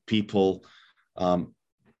see people,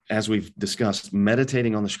 as we've discussed,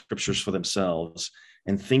 meditating on the scriptures for themselves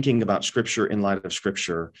and thinking about scripture in light of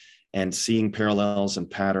scripture and seeing parallels and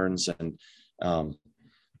patterns and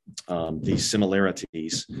these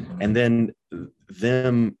similarities, and then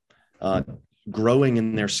them growing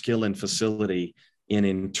in their skill and facility in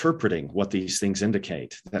interpreting what these things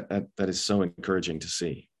indicate. That is so encouraging to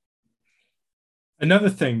see. Another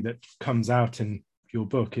thing that comes out in your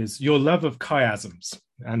book is your love of chiasms.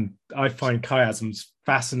 And I find chiasms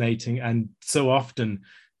fascinating, and so often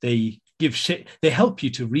they help you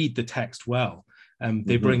to read the text well.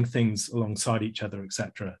 They bring things alongside each other,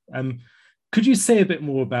 etc. Could you say a bit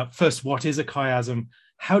more about, first, what is a chiasm?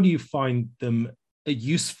 How do you find them a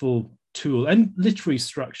useful tool, and literary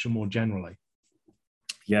structure more generally?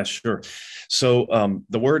 Yeah, sure. So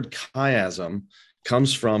the word chiasm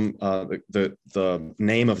comes from the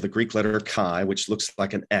name of the Greek letter chi, which looks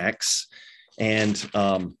like an X, and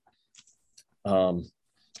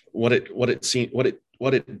what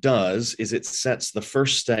it does is it sets the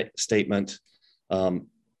first statement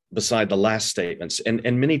beside the last statements,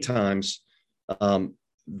 and many times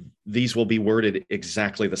these will be worded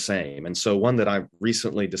exactly the same. And so one that I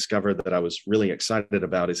recently discovered that I was really excited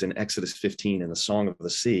about is in Exodus 15 in the Song of the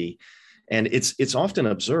Sea. And it's often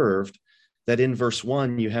observed that in verse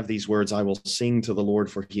 1, you have these words, I will sing to the Lord,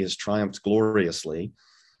 for he has triumphed gloriously.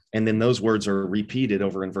 And then those words are repeated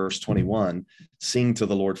over in verse 21, sing to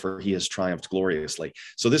the Lord, for he has triumphed gloriously.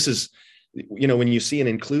 So this is, when you see an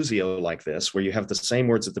inclusio like this, where you have the same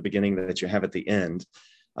words at the beginning that you have at the end,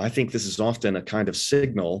 I think this is often a kind of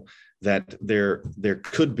signal that there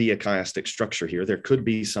could be a chiastic structure here. There could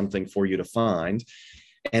be something for you to find.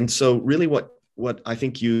 And so really what I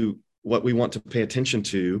think what we want to pay attention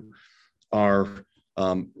to are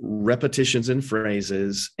repetitions in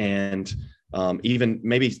phrases, and even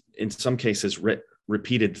maybe in some cases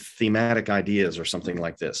repeated thematic ideas or something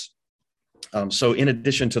like this. So in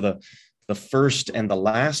addition to the first and the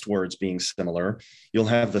last words being similar, you'll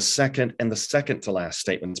have the second and the second to last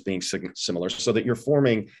statements being similar, so that you're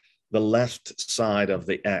forming the left side of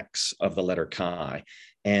the X of the letter chi,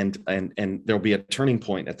 and there'll be a turning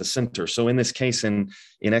point at the center. So in this case, in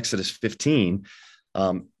Exodus 15,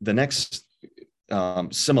 the next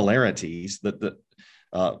similarities that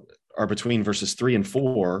are between verses 3 and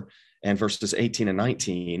 4 and verses 18 and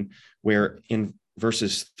 19, where in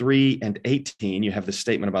verses 3 and 18, you have the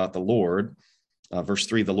statement about the Lord. Verse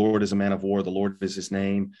 3, the Lord is a man of war, the Lord is his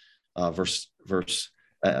name. Verse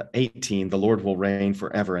 18, the Lord will reign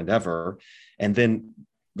forever and ever. And then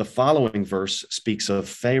the following verse speaks of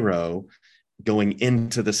Pharaoh going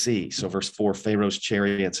into the sea. So verse 4, Pharaoh's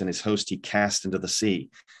chariots and his host he cast into the sea.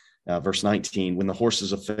 Verse 19, when the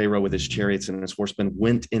horses of Pharaoh with his chariots and his horsemen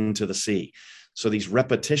went into the sea. So these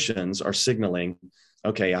repetitions are signaling,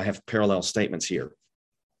 okay, I have parallel statements here.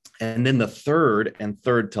 And then the third and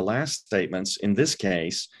third to last statements in this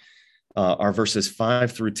case are verses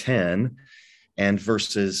 5 through 10 and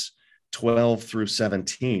verses 12 through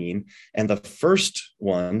 17. And the first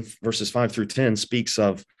one, verses 5 through 10, speaks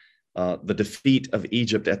of the defeat of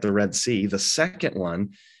Egypt at the Red Sea. The second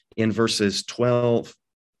one in verses 13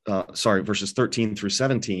 through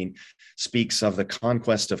 17 speaks of the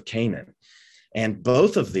conquest of Canaan. And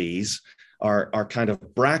both of these are kind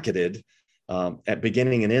of bracketed at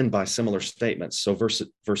beginning and end by similar statements. So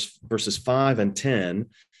verses 5 and 10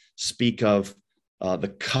 speak of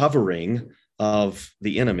the covering of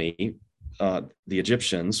the enemy, the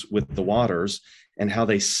Egyptians, with the waters, and how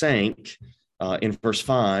they sank in verse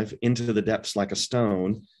 5 into the depths like a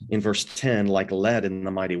stone, in verse 10 like lead in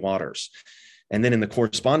the mighty waters. And then in the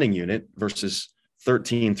corresponding unit, verses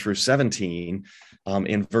 13 through 17,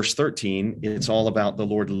 in verse 13, it's all about the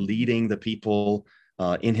Lord leading the people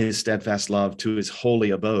in his steadfast love to his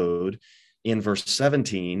holy abode. In verse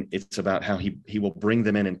 17, it's about how he will bring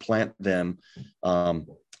them in and plant them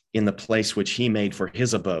in the place which he made for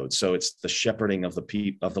his abode. So it's the shepherding of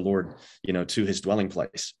the Lord, to his dwelling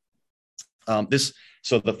place.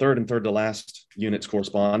 So the third and third to last units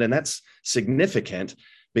correspond, and that's significant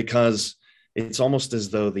because it's almost as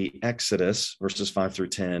though the Exodus, verses 5 through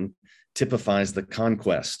 10, typifies the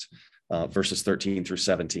conquest, verses 13 through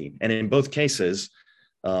 17. And in both cases,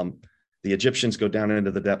 the Egyptians go down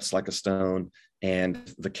into the depths like a stone,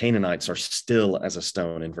 and the Canaanites are still as a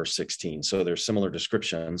stone in verse 16. So there's similar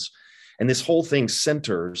descriptions. And this whole thing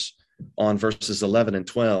centers on verses 11 and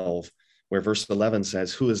 12, where verse 11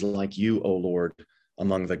 says, who is like you, O Lord,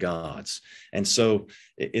 among the gods? And so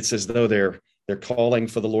it's as though they're they're calling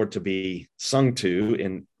for the Lord to be sung to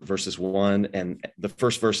in verses 1 and the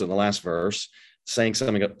first verse and the last verse, saying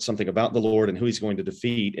something about the Lord and who he's going to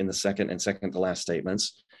defeat in the second to last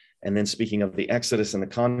statements, and then speaking of the Exodus and the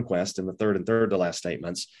conquest in the third to last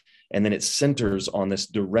statements. And then it centers on this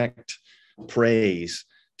direct praise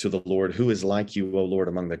to the Lord, who is like you, O Lord,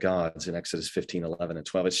 among the gods, in Exodus 15, 11, and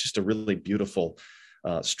 12. It's just a really beautiful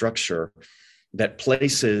structure that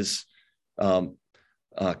places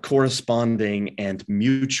corresponding and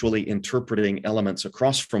mutually interpreting elements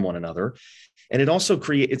across from one another. And it also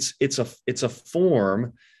creates, it's a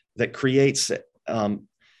form that creates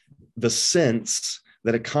the sense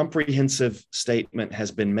that a comprehensive statement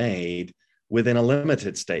has been made within a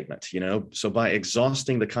limited statement, So by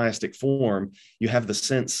exhausting the chiastic form, you have the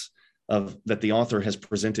sense of that the author has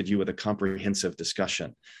presented you with a comprehensive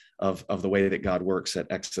discussion of the way that God works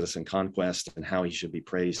at Exodus and conquest and how he should be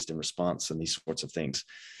praised in response and these sorts of things.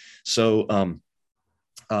 So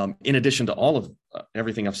in addition to all of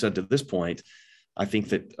everything I've said to this point, I think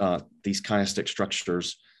that these chiastic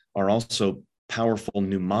structures are also powerful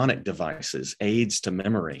mnemonic devices, aids to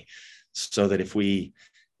memory, so that if we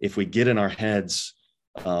get in our heads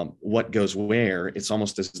what goes where, it's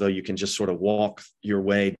almost as though you can just sort of walk your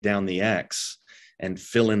way down the X and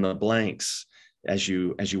fill in the blanks as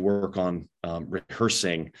you work on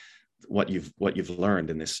rehearsing what you've learned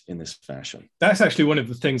in this fashion. That's actually one of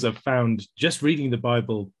the things I've found just reading the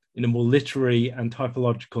Bible in a more literary and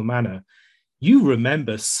typological manner. You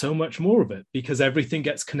remember so much more of it because everything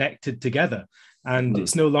gets connected together, and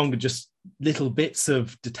it's no longer just little bits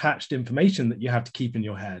of detached information that you have to keep in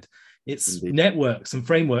your head. It's Indeed. Networks and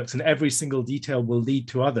frameworks, and every single detail will lead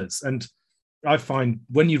to others. And I find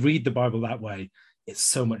when you read the Bible that way, it's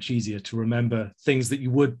so much easier to remember things that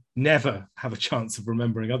you would never have a chance of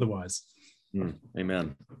remembering otherwise.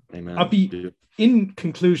 Amen. In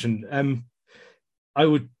conclusion, I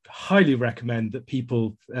would highly recommend that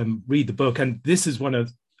people read the book. And this is one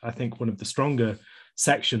of the stronger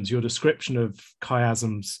sections. Your description of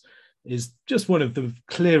chiasms is just one of the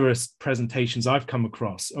clearest presentations I've come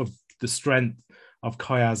across of the strength of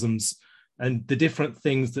chiasms and the different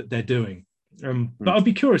things that they're doing. But I'd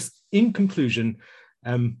be curious, in conclusion,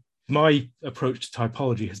 my approach to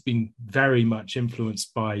typology has been very much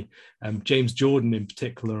influenced by James Jordan in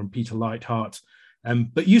particular and Peter Leithart.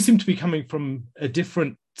 But you seem to be coming from a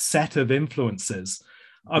different set of influences.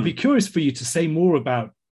 I'd be curious for you to say more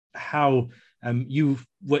about how you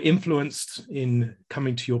were influenced in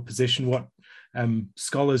coming to your position, what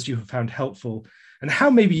scholars you have found helpful, and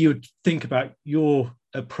how maybe you would think about your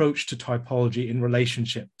approach to typology in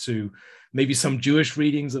relationship to maybe some Jewish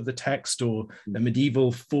readings of the text or the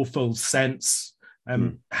medieval fourfold sense.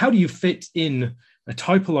 How do you fit in a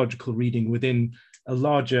typological reading within a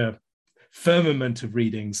larger firmament of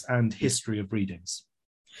readings and history of readings?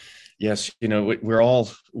 Yes, we're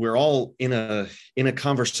all in a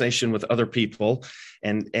conversation with other people,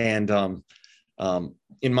 and in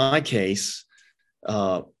my case,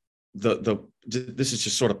 this is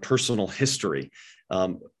just sort of personal history.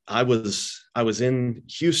 I was in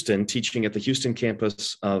Houston teaching at the Houston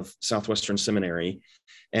campus of Southwestern Seminary,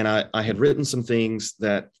 and I had written some things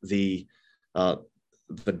that the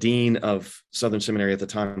dean of Southern Seminary at the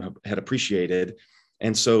time had appreciated.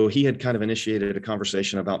 And so he had kind of initiated a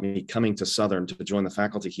conversation about me coming to Southern to join the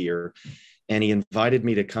faculty here. And he invited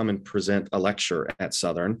me to come and present a lecture at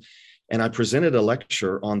Southern. And I presented a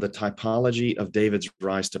lecture on the typology of David's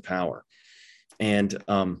rise to power. And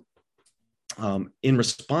in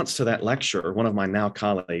response to that lecture, one of my now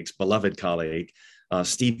colleagues, beloved colleague,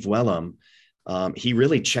 Steve Wellum, he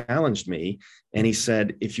really challenged me. And he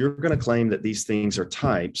said, if you're going to claim that these things are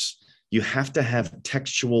types, you have to have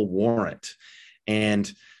textual warrant.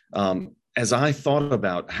 And as I thought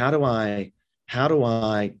about how do I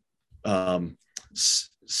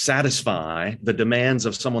satisfy the demands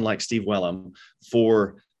of someone like Steve Wellum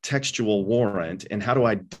for textual warrant, and how do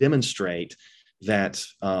I demonstrate that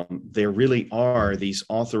there really are these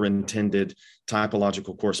author-intended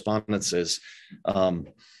typological correspondences? At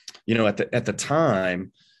the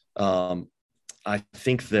time, I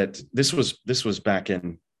think that this was back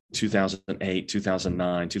in 2008,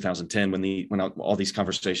 2009, 2010, when all these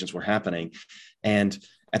conversations were happening. And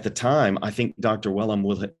at the time, I think Dr. Wellum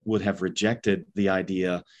would have rejected the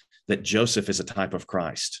idea that Joseph is a type of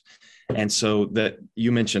Christ. And so that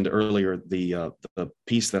you mentioned earlier, the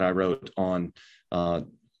piece that I wrote on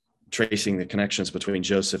tracing the connections between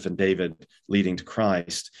Joseph and David leading to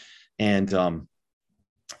Christ. And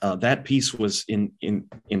that piece was in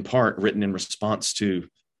part written in response to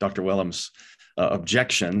Dr. Wellum's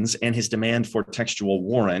objections and his demand for textual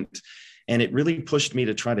warrant. And it really pushed me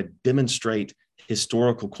to try to demonstrate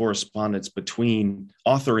historical correspondence between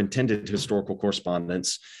author-intended historical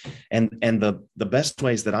correspondence. And the best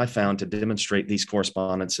ways that I found to demonstrate these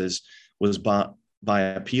correspondences was by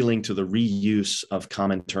appealing to the reuse of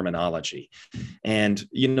common terminology. And,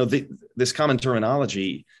 this common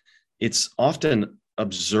terminology, it's often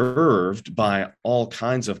observed by all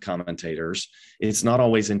kinds of commentators. It's not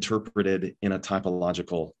always interpreted in a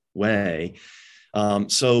typological way.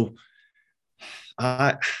 So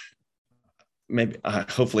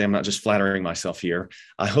hopefully I'm not just flattering myself here.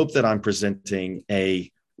 I hope that I'm presenting a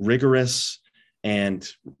rigorous and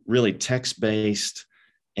really text-based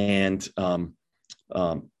and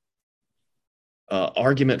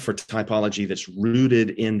argument for typology that's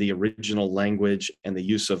rooted in the original language and the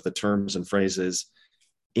use of the terms and phrases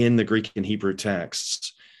in the Greek and Hebrew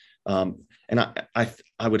texts. And I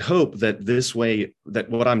would hope that this way, that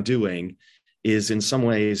what I'm doing is in some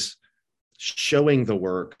ways showing the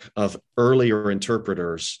work of earlier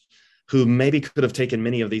interpreters who maybe could have taken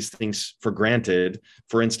many of these things for granted,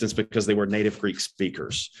 for instance, because they were native Greek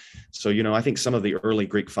speakers. So, I think some of the early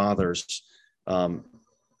Greek fathers,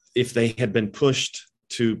 if they had been pushed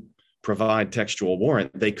to provide textual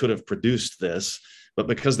warrant, they could have produced this. But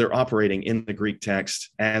because they're operating in the Greek text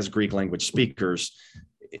as Greek language speakers,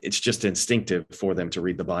 it's just instinctive for them to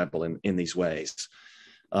read the Bible in these ways.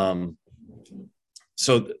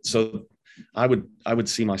 So I would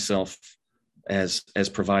see myself as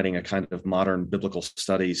providing a kind of modern biblical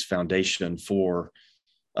studies foundation for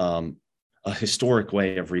a historic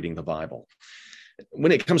way of reading the Bible.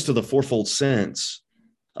 When it comes to the fourfold sense,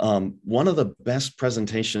 one of the best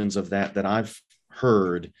presentations of that I've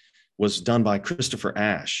heard was done by Christopher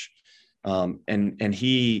Ash, and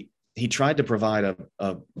he tried to provide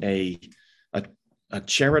a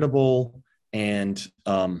charitable and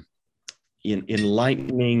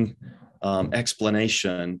enlightening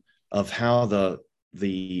explanation of how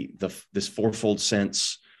this fourfold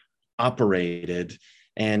sense operated,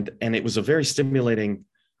 and it was a very stimulating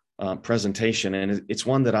presentation, and it's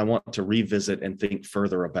one that I want to revisit and think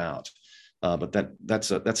further about. But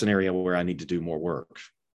that's an area where I need to do more work.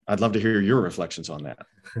 I'd love to hear your reflections on that.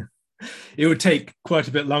 It would take quite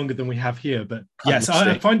a bit longer than we have here, but yes,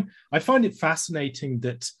 I find it fascinating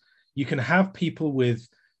that you can have people with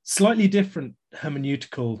slightly different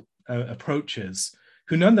hermeneutical approaches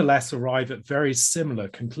who nonetheless arrive at very similar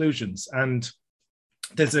conclusions. And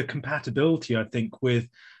there's a compatibility, I think, with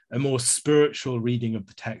a more spiritual reading of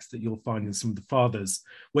the text that you'll find in some of the fathers,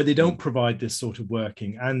 where they don't provide this sort of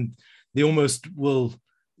working, and they almost will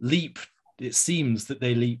leap. It seems that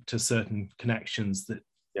they leap to certain connections that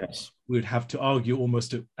we would have to argue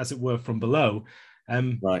almost, as it were, from below.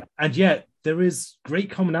 Right. And yet there is great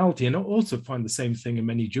commonality, and I also find the same thing in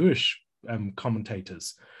many Jewish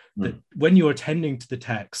commentators, that when you're attending to the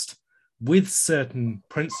text with certain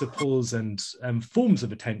principles and forms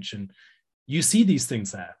of attention, you see these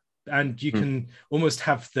things there, and you can almost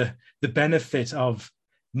have the benefit of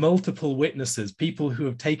multiple witnesses, people who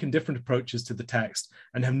have taken different approaches to the text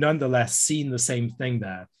and have nonetheless seen the same thing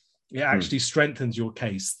there. It actually strengthens your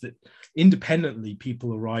case that independently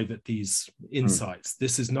people arrive at these insights.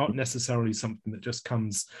 This is not necessarily something that just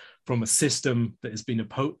comes from a system that has been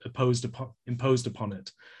imposed upon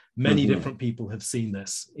it. Many different people have seen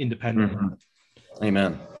this independently.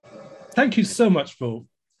 Amen. Thank you so much for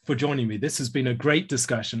joining me. This has been a great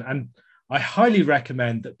discussion, and I highly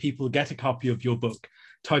recommend that people get a copy of your book,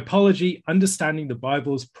 Typology: Understanding the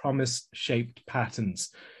Bible's Promise-Shaped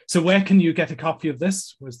Patterns. So where can you get a copy of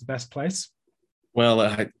this? Where's the best place? Well,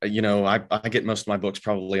 I get most of my books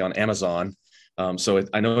probably on Amazon. So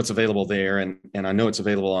I know it's available there, and I know it's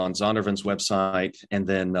available on Zondervan's website. And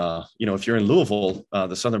then, if you're in Louisville,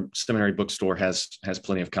 the Southern Seminary Bookstore has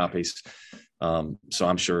plenty of copies. So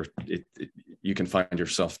I'm sure you can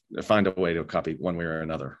find a way to copy one way or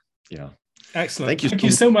another. Excellent. Thank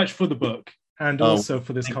you so much for the book, and also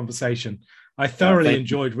for this conversation. I thoroughly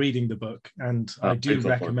enjoyed reading the book, and I do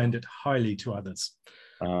recommend it highly to others.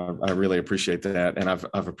 I really appreciate that, and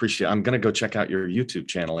I'm going to go check out your YouTube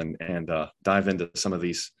channel and dive into some of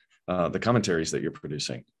these the commentaries that you're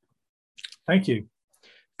producing. Thank you.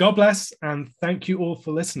 God bless, and thank you all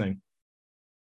for listening.